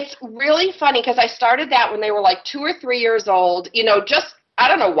 And it's really funny because I started that when they were like 2 or 3 years old, I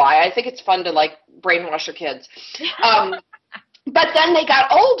don't know why. I think it's fun to like brainwash your kids. But then they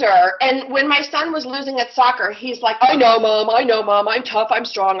got older, and when my son was losing at soccer, he's like, I know, Mom, I'm tough, I'm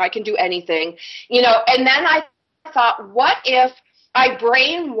strong, I can do anything, and then I thought, what if I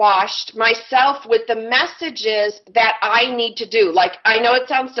brainwashed myself with the messages that I need to do? Like, I know it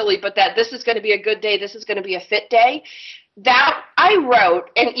sounds silly, but that this is going to be a good day, this is going to be a fit day. That I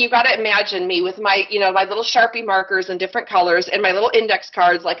wrote, and you got to imagine me with my, my little Sharpie markers in different colors and my little index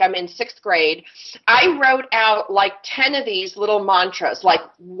cards like I'm in 6th grade. I wrote out like 10 of these little mantras, like,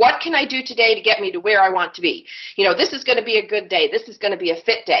 what can I do today to get me to where I want to be? This is going to be a good day. This is going to be a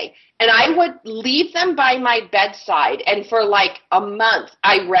fit day. And I would leave them by my bedside, and for like a month,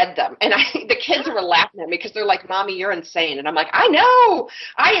 I read them. And the kids were laughing at me because they're like, Mommy, you're insane. And I'm like, I know,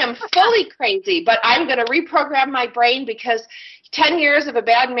 I am fully crazy, but I'm going to reprogram my brain because 10 years of a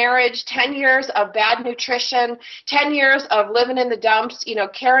bad marriage, 10 years of bad nutrition, 10 years of living in the dumps,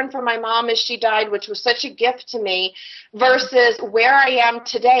 caring for my mom as she died, which was such a gift to me, versus where I am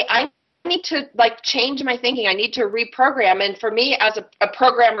today. I need to change my thinking. I need to reprogram. And for me, as a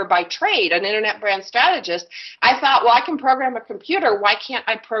programmer by trade, an internet brand strategist, I thought, well, I can program a computer. Why can't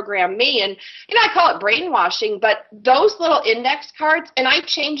I program me? And, I call it brainwashing, but those little index cards, and I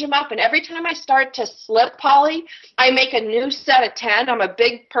change them up. And every time I start to slip, Polly, I make a new set of 10. I'm a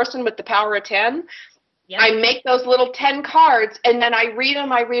big person with the power of 10. Yep. I make those little 10 cards, and then I read them.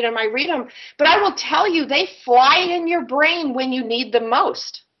 But I will tell you, they fly in your brain when you need them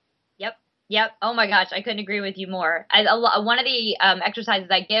most. Yep. Oh my gosh, I couldn't agree with you more. One of the exercises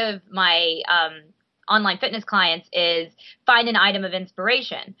I give my online fitness clients is find an item of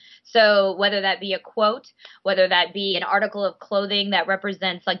inspiration. So whether that be a quote, whether that be an article of clothing that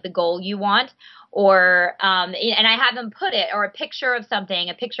represents like the goal you want, or and I have them put it, or a picture of something,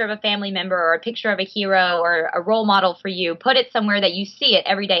 a picture of a family member, or a picture of a hero, or a role model for you. Put it somewhere that you see it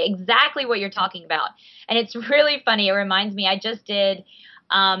every day, exactly what you're talking about. And it's really funny. It reminds me, I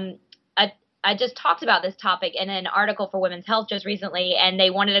just talked about this topic in an article for Women's Health just recently, and they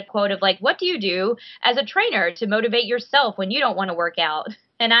wanted a quote of like, what do you do as a trainer to motivate yourself when you don't want to work out?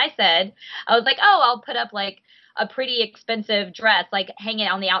 And I was like, I'll put up like a pretty expensive dress, like hanging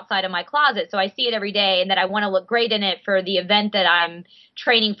on the outside of my closet. So I see it every day and that I want to look great in it for the event that I'm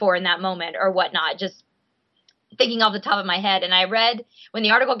training for in that moment or whatnot. Just thinking off the top of my head. And I read, when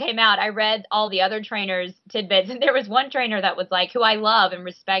the article came out, I read all the other trainers' tidbits. And there was one trainer that was like, who I love and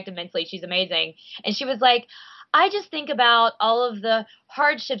respect immensely. She's amazing. And she was like, I just think about all of the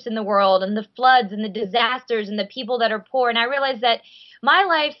hardships in the world and the floods and the disasters and the people that are poor. And I realized that my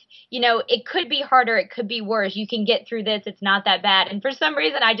life, it could be harder. It could be worse. You can get through this. It's not that bad. And for some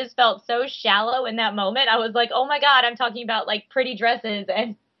reason, I just felt so shallow in that moment. I was like, oh my God, I'm talking about like pretty dresses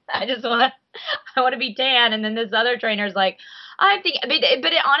and I want to be tan. And then this other trainer's like, honestly,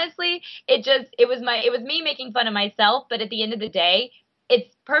 it was me making fun of myself. But at the end of the day,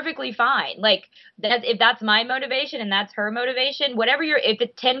 it's perfectly fine. Like if that's my motivation and that's her motivation, whatever if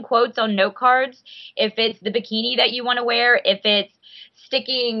it's 10 quotes on note cards, if it's the bikini that you want to wear, if it's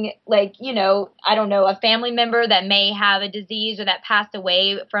sticking like, I don't know, a family member that may have a disease or that passed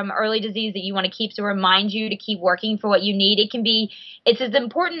away from early disease that you want to keep to remind you to keep working for what you need. It's as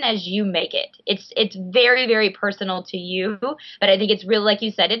important as you make it. It's very, very personal to you. But I think it's really, like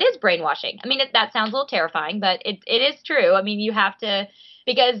you said, it is brainwashing. I mean, that sounds a little terrifying, but it is true. I mean, you have to,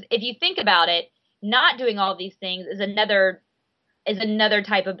 because if you think about it, not doing all of these things is another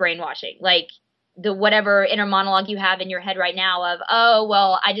type of brainwashing. Like the whatever inner monologue you have in your head right now of, oh,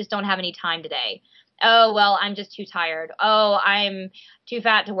 well, I just don't have any time today. Oh, well, I'm just too tired. Oh, I'm too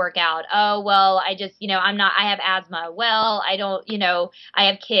fat to work out. Oh, well, I just, I have asthma. Well, I don't, I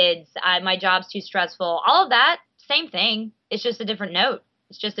have kids. My job's too stressful. All of that, same thing. It's just a different note.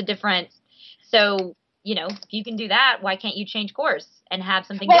 It's just a different. So, if you can do that, why can't you change course and have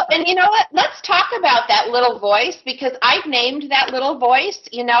something Well, different? And you know what? Let's talk about that little voice, because I've named that little voice,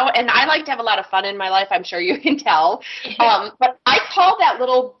 and I like to have a lot of fun in my life. I'm sure you can tell. But I call that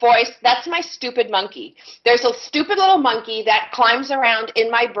little voice, that's my stupid monkey. There's a stupid little monkey that climbs around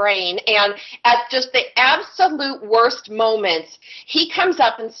in my brain, and at just the absolute worst moments, he comes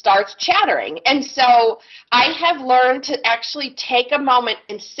up and starts chattering. And so I have learned to actually take a moment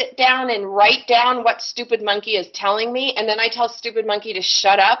and sit down and write down what stupid monkey is telling me, and then I tell stupid monkey to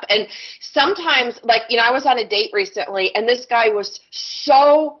shut up. And sometimes, like, I was on a date recently, and this guy was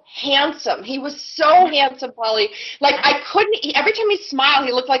so handsome. He was so handsome, Polly. Like, every time he smiled,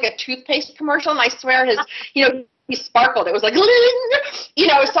 he looked like a toothpaste commercial, and I swear he sparkled. It was like,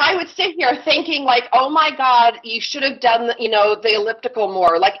 so I would sit here thinking like, oh my God, you should have done, the elliptical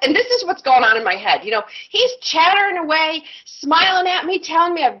more. Like, and this is what's going on in my head. He's chattering away, smiling at me,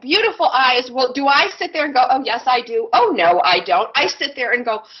 telling me I have beautiful eyes. Well, do I sit there and go, oh, yes, I do? Oh, no, I don't. I sit there and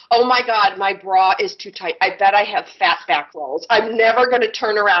go, oh my God, my bra is too tight. I bet I have fat back rolls. I'm never going to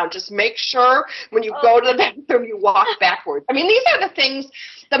turn around. Just make sure when you go to the bathroom, you walk backwards. I mean, these are the things,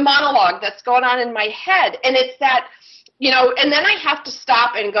 the monologue that's going on in my head. And it's that, and then I have to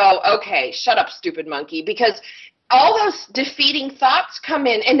stop and go, okay, shut up, stupid monkey, because all those defeating thoughts come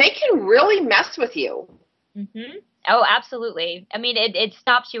in and they can really mess with you. Mm-hmm. Oh, absolutely. I mean, it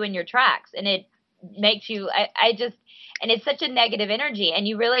stops you in your tracks, and it makes you, and it's such a negative energy. And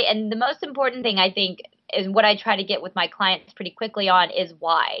and the most important thing, I think, is what I try to get with my clients pretty quickly on is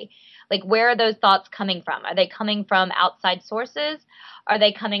why. Like, where are those thoughts coming from? Are they coming from outside sources? Are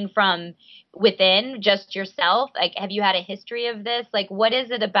they coming from within just yourself? Like, have you had a history of this? Like, what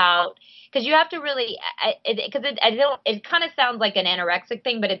is it about? Because you have to really, it kind of sounds like an anorexic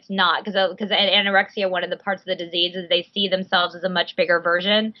thing, but it's not. Because anorexia, one of the parts of the disease is they see themselves as a much bigger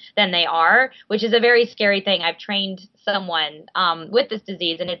version than they are, which is a very scary thing. I've trained someone with this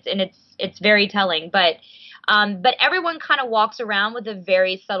disease, and it's very telling. But everyone kind of walks around with a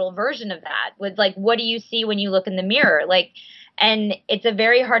very subtle version of that. With like, what do you see when you look in the mirror? Like. And it's a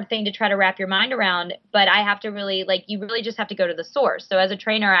very hard thing to try to wrap your mind around, but I have to really, you really just have to go to the source. So as a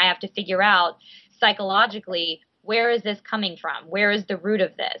trainer, I have to figure out psychologically, where is this coming from? Where is the root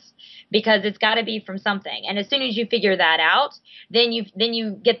of this? Because it's got to be from something. And as soon as you figure that out, then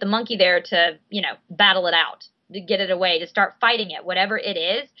you get the monkey there to, battle it out, to get it away, to start fighting it. Whatever it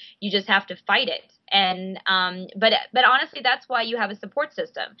is, you just have to fight it. And but honestly, that's why you have a support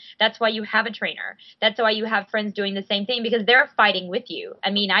system. That's why you have a trainer. That's why you have friends doing the same thing, because they're fighting with you. I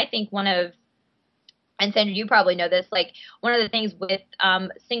mean, I think and Sandra, you probably know this, like one of the things with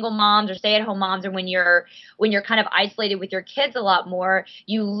single moms or stay-at-home moms, or when you're kind of isolated with your kids a lot more,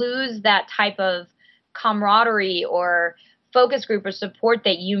 you lose that type of camaraderie or focus group or support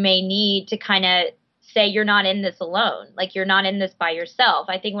that you may need to kind of say you're not in this alone, like you're not in this by yourself.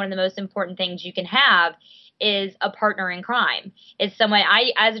 I think one of the most important things you can have is a partner in crime. It's someone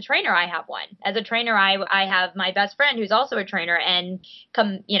as a trainer, I have one. As a trainer, I have my best friend who's also a trainer, and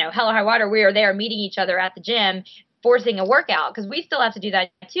come, hell or high water, we are there meeting each other at the gym, forcing a workout, because we still have to do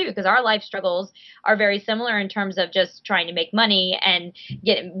that too, because our life struggles are very similar in terms of just trying to make money and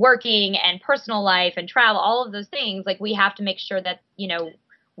working and personal life and travel, all of those things. Like, we have to make sure that,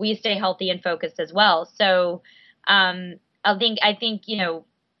 we stay healthy and focused as well. So, I think,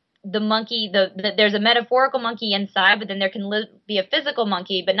 the monkey, there's a metaphorical monkey inside, but then there can be a physical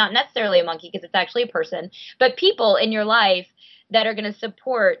monkey, but not necessarily a monkey because it's actually a person, but people in your life that are going to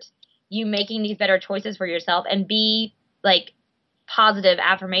support you making these better choices for yourself and be like positive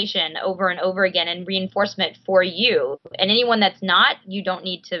affirmation over and over again and reinforcement for you. And anyone that's not, you don't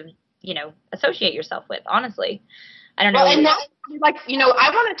need to, associate yourself with, honestly. I don't know. Well, and that,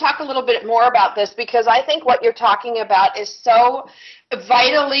 I want to talk a little bit more about this, because I think what you're talking about is so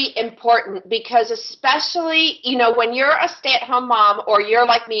vitally important, because especially, when you're a stay-at-home mom, or you're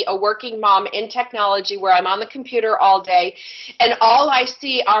like me, a working mom in technology where I'm on the computer all day and all I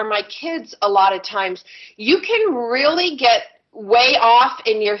see are my kids a lot of times, you can really get way off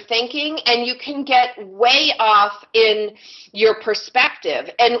in your thinking, and you can get way off in your perspective.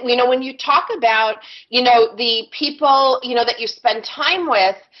 And, when you talk about, the people, that you spend time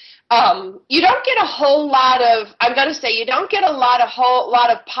with, you don't get a whole lot of, you don't get a whole lot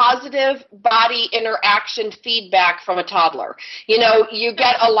of positive body interaction feedback from a toddler. You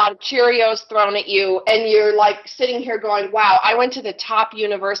get a lot of Cheerios thrown at you, and you're like sitting here going, wow, I went to the top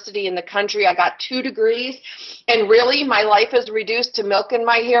university in the country. I got 2 degrees, and really my life is reduced to milk in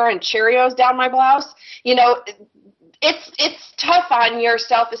my hair and Cheerios down my blouse. It's tough on your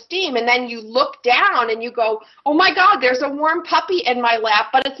self-esteem, and then you look down and you go, oh my God, there's a warm puppy in my lap,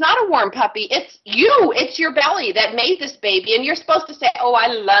 but it's not a warm puppy. It's you. It's your belly that made this baby, and you're supposed to say, oh, I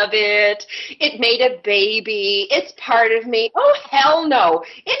love it. It made a baby. It's part of me. Oh, hell no.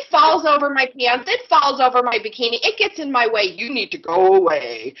 It falls over my pants. It falls over my bikini. It gets in my way. You need to go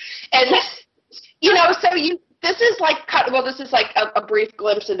away. And, this is like a brief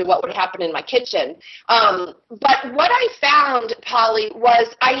glimpse into what would happen in my kitchen. But what I found, Polly,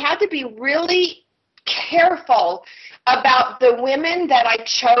 was I had to be really careful about the women that I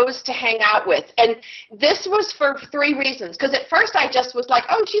chose to hang out with. And this was for 3 reasons. Because at first I just was like,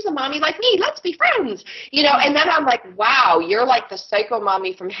 oh, she's a mommy like me. Let's be friends. And then I'm like, wow, you're like the psycho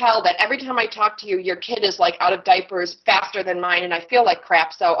mommy from hell that every time I talk to you, your kid is like out of diapers faster than mine, and I feel like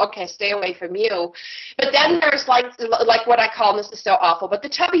crap. So, okay, stay away from you. But then there's like what I call, and this is so awful, but the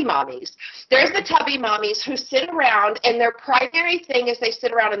tubby mommies. There's the tubby mommies who sit around, and their primary thing is they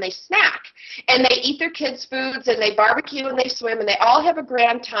sit around and they snack. And they eat their kids' foods, and they barbecue, and they swim, and they all have a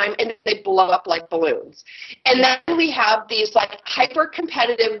grand time, and they blow up like balloons. And then we have these like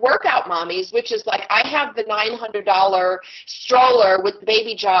hyper-competitive workout mommies, which is like, I have the $900 stroller with the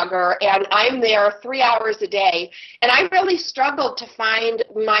baby jogger, and I'm there 3 hours a day. And I really struggled to find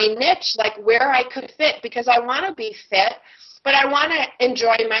my niche, like where I could fit, because I want to be fit, but I want to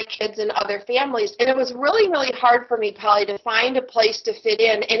enjoy my kids and other families. And it was really, really hard for me, Polly, to find a place to fit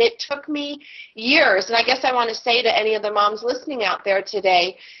in. And it took me years. And I guess I want to say to any of the moms listening out there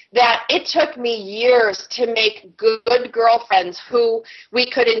today that it took me years to make good girlfriends who we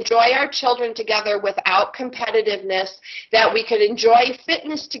could enjoy our children together without competitiveness, that we could enjoy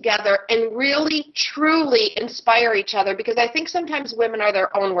fitness together and really, truly inspire each other. Because I think sometimes women are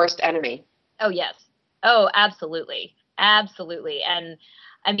their own worst enemy. Oh, yes. Oh, absolutely. Absolutely. And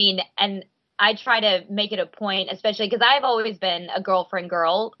I mean, and I try to make it a point, especially because I've always been a girlfriend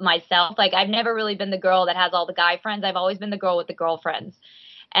girl myself. Like, I've never really been the girl that has all the guy friends. I've always been the girl with the girlfriends.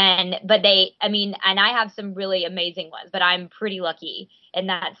 And I have some really amazing ones, but I'm pretty lucky in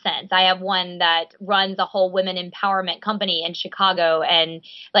that sense. I have one that runs a whole women empowerment company in Chicago. And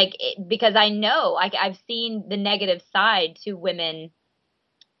because I know I've seen the negative side to women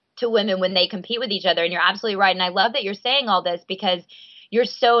when they compete with each other. And you're absolutely right. And I love that you're saying all this, because you're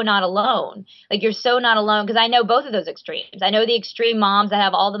so not alone. Like, you're so not alone, because I know both of those extremes. I know the extreme moms that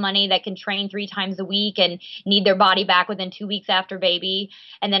have all the money that can train 3 times a week and need their body back within 2 weeks after baby.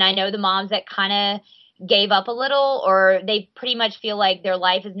 And then I know the moms that kind of gave up a little, or they pretty much feel like their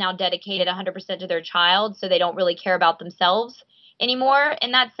life is now dedicated 100% to their child, so they don't really care about themselves anymore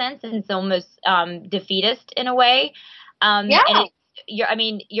in that sense. And it's almost defeatist in a way. Yeah. And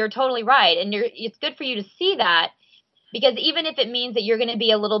you're totally right. And it's good for you to see that, because even if it means that you're going to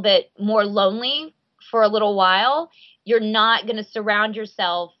be a little bit more lonely for a little while, you're not going to surround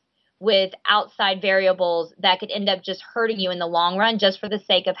yourself with outside variables that could end up just hurting you in the long run, just for the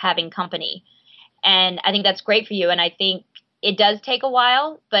sake of having company. And I think that's great for you. And I think it does take a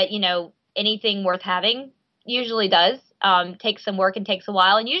while, but anything worth having usually does. Takes some work and takes a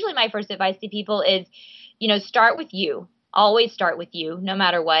while. And usually my first advice to people is, start with you. Always start with you, no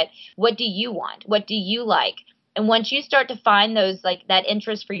matter what. What do you want? What do you like? And once you start to find those, like that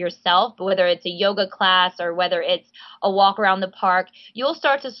interest for yourself, whether it's a yoga class or whether it's a walk around the park, you'll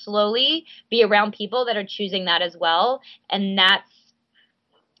start to slowly be around people that are choosing that as well. And that's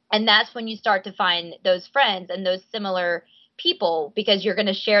when you start to find those friends and those similar people, because you're going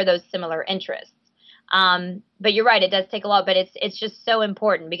to share those similar interests. But you're right, it does take a lot, but it's just so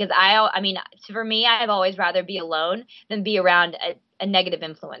important, because I mean, for me, I've always rather be alone than be around a negative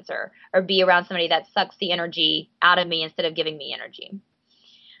influencer, or be around somebody that sucks the energy out of me instead of giving me energy.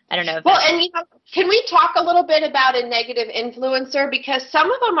 I don't know. Can we talk a little bit about a negative influencer? Because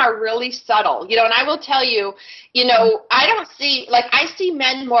some of them are really subtle, and I will tell you, I see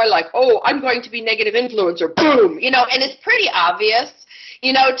men more like, oh, I'm going to be negative influencer, boom, and it's pretty obvious,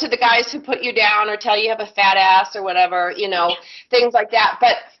 to the guys who put you down or tell you have a fat ass or whatever, things like that.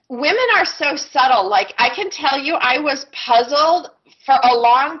 But women are so subtle. Like, I can tell you, I was puzzled for a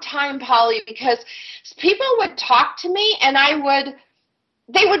long time, Polly, because people would talk to me and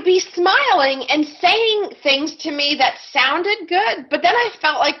they would be smiling and saying things to me that sounded good, but then I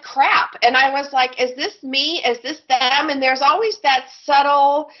felt like crap. And I was like, is this me? Is this them? And there's always that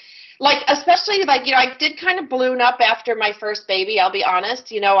subtle, especially I did kind of balloon up after my first baby, I'll be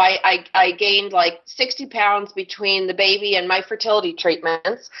honest. I gained 60 pounds between the baby and my fertility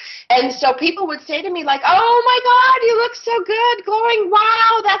treatments. And so people would say to me oh my God, you look so good, glowing.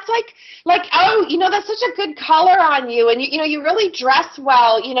 Wow, that's that's such a good color on you. And you really dress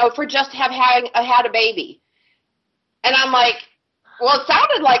well, for just had a baby. And I'm like, well, it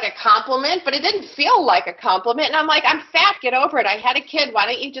sounded like a compliment, but it didn't feel like a compliment. And I'm like, I'm fat, get over it. I had a kid. Why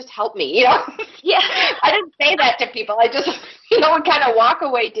don't you just help me? Yeah. I didn't say that to people. I just, would kind of walk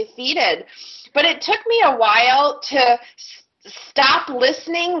away defeated. But it took me a while to stop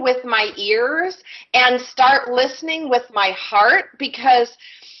listening with my ears and start listening with my heart, because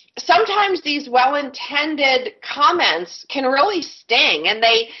sometimes these well-intended comments can really sting, and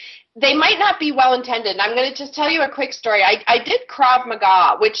they might not be well-intended. And I'm going to just tell you a quick story. I did Krav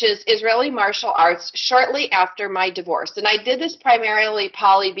Maga, which is Israeli martial arts, shortly after my divorce. And I did this primarily,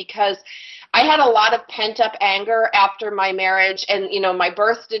 Polly, because I had a lot of pent-up anger after my marriage, and, my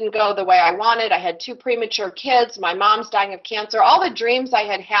birth didn't go the way I wanted. I had 2 premature kids. My mom's dying of cancer. All the dreams I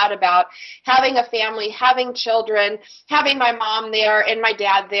had about having a family, having children, having my mom there and my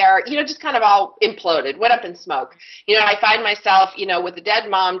dad there, just kind of all imploded, went up in smoke. I find myself, with a dead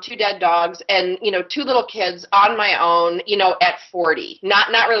mom, 2 dead dogs, and, 2 little kids on my own, at 40.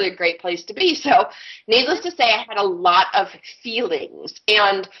 Not really a great place to be. So needless to say, I had a lot of feelings,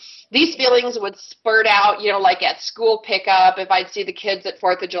 and these feelings would spurt out, at school pickup, if I'd see the kids at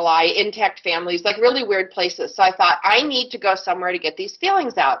 4th of July, intact families, really weird places. So I thought, I need to go somewhere to get these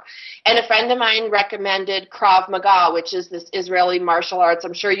feelings out. And a friend of mine recommended Krav Maga, which is this Israeli martial arts.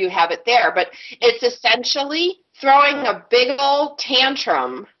 I'm sure you have it there, but it's essentially throwing a big old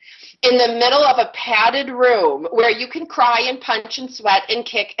tantrum in the middle of a padded room where you can cry and punch and sweat and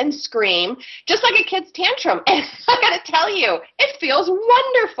kick and scream, just like a kid's tantrum. And I got to tell you, it feels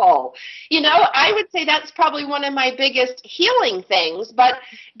wonderful. I would say that's probably one of my biggest healing things. But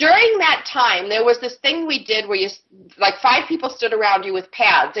during that time, there was this thing we did where 5 people stood around you with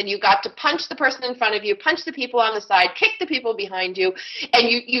pads, and you got to punch the person in front of you, punch the people on the side, kick the people behind you, and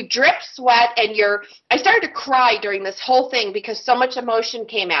you drip sweat, and I started to cry during this whole thing because so much emotion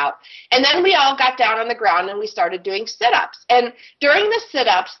came out. And then we all got down on the ground and we started doing sit-ups. And during the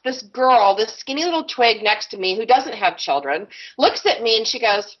sit-ups, this girl, this skinny little twig next to me who doesn't have children, looks at me and she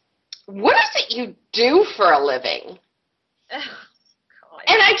goes, "What is it you do for a living?" And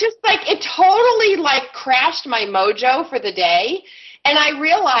I just it totally crashed my mojo for the day. And I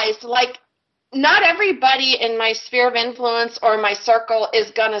realized not everybody in my sphere of influence or my circle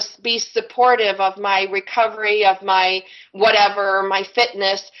is going to be supportive of my recovery, of my whatever, my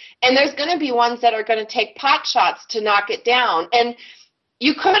fitness. And there's going to be ones that are going to take pot shots to knock it down. And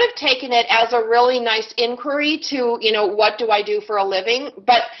you could have taken it as a really nice inquiry to, what do I do for a living?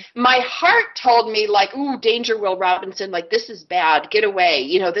 But my heart told me ooh, danger, Will Robinson, this is bad, get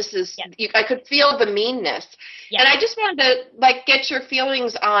away. This is, yes. I could feel the meanness. Yes. And I just wanted to get your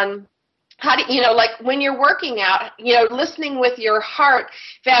feelings on how do when you're working out, listening with your heart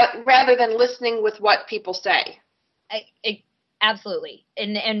rather than listening with what people say. Absolutely.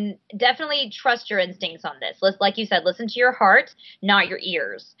 And definitely trust your instincts on this. Like you said, listen to your heart, not your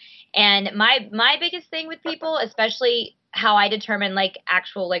ears. And my biggest thing with people, especially how I determine like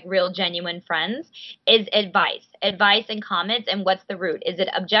actual, like real genuine friends is advice and comments. And what's the root? Is it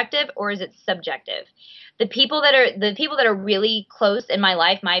objective or is it subjective? The people that are really close in my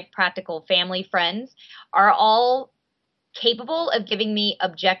life, my practical family friends, are all capable of giving me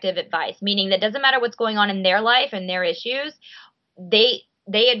objective advice, meaning that doesn't matter what's going on in their life and their issues, they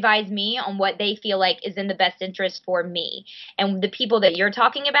advise me on what they feel like is in the best interest for me. And the people that you're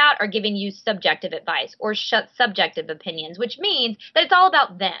talking about are giving you subjective advice or subjective opinions, which means that it's all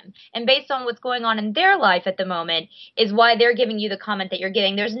about them. And based on what's going on in their life at the moment is why they're giving you the comment that you're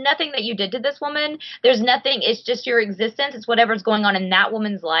getting. There's nothing that you did to this woman. There's nothing. It's just your existence. It's whatever's going on in that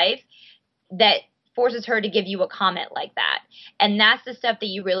woman's life that forces her to give you a comment like that. And that's the stuff that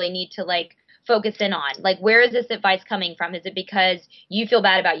you really need to like focus in on. Like, where is this advice coming from? Is it because you feel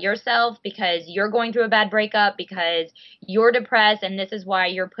bad about yourself, because you're going through a bad breakup, because you're depressed, and this is why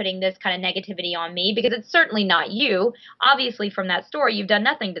you're putting this kind of negativity on me? Because it's certainly not you. Obviously, from that story, you've done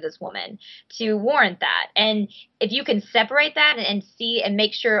nothing to this woman to warrant that. And if you can separate that and see and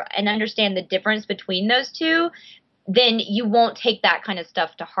make sure and understand the difference between those two, then you won't take that kind of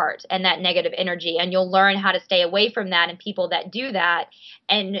stuff to heart and that negative energy, and you'll learn how to stay away from that and people that do that,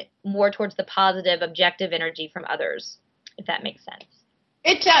 and more towards the positive, objective energy from others, if that makes sense.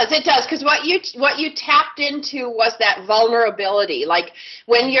 It does, because what you tapped into was that vulnerability. Like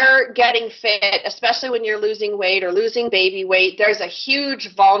when you're getting fit, especially when you're losing weight or losing baby weight, there's a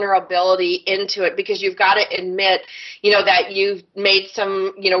huge vulnerability into it, because you've got to admit, that you've made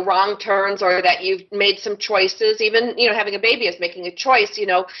some, wrong turns, or that you've made some choices. Even, having a baby is making a choice,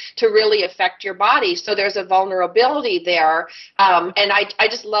 to really affect your body. So there's a vulnerability there. And I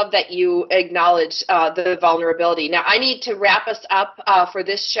just love that you acknowledge the vulnerability. Now, I need to wrap us up for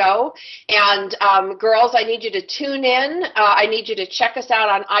this show. And girls, I need you to tune in. I need you to check us out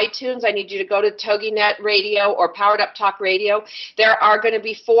on iTunes. I need you to go to TogiNet Radio or Powered Up Talk Radio. There are going to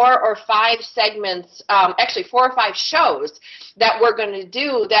be 4 or 5 segments, actually 4 or 5 shows that we're going to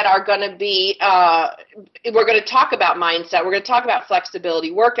do that are going to be, we're going to talk about mindset. We're going to talk about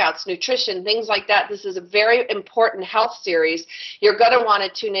flexibility, workouts, nutrition, things like that. This is a very important health series. You're going to want to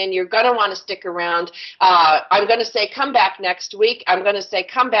tune in. You're going to want to stick around. I'm going to say come back next week. I'm going to say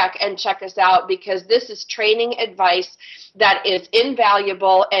come back and check us out, because this is training advice that is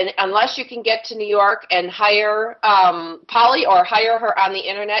invaluable. And unless you can get to New York and hire Polly or hire her on the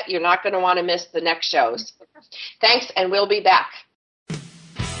internet, you're not going to want to miss the next shows. Thanks, and we'll be back.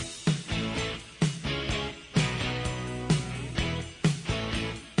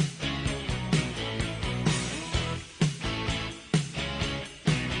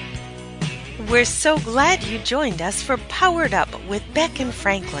 We're so glad you joined us for Powered Up with Beck and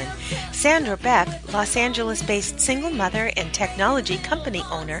Franklin. Sandra Beck, Los Angeles-based single mother and technology company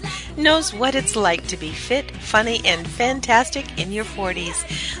owner, knows what it's like to be fit, funny, and fantastic in your 40s.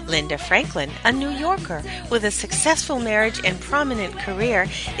 Linda Franklin, a New Yorker with a successful marriage and prominent career,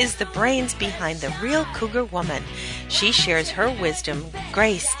 is the brains behind the Real Cougar Woman. She shares her wisdom,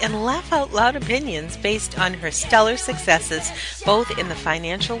 grace, and laugh-out-loud opinions based on her stellar successes, both in the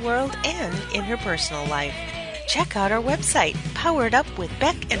financial world and in her personal life. Check out our website,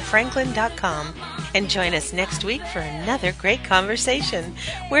 poweredupwithbeckandfranklin.com, and join us next week for another great conversation.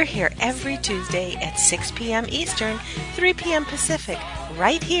 We're here every Tuesday at 6 p.m. Eastern, 3 p.m. Pacific,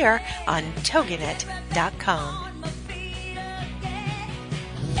 right here on TogiNet.com.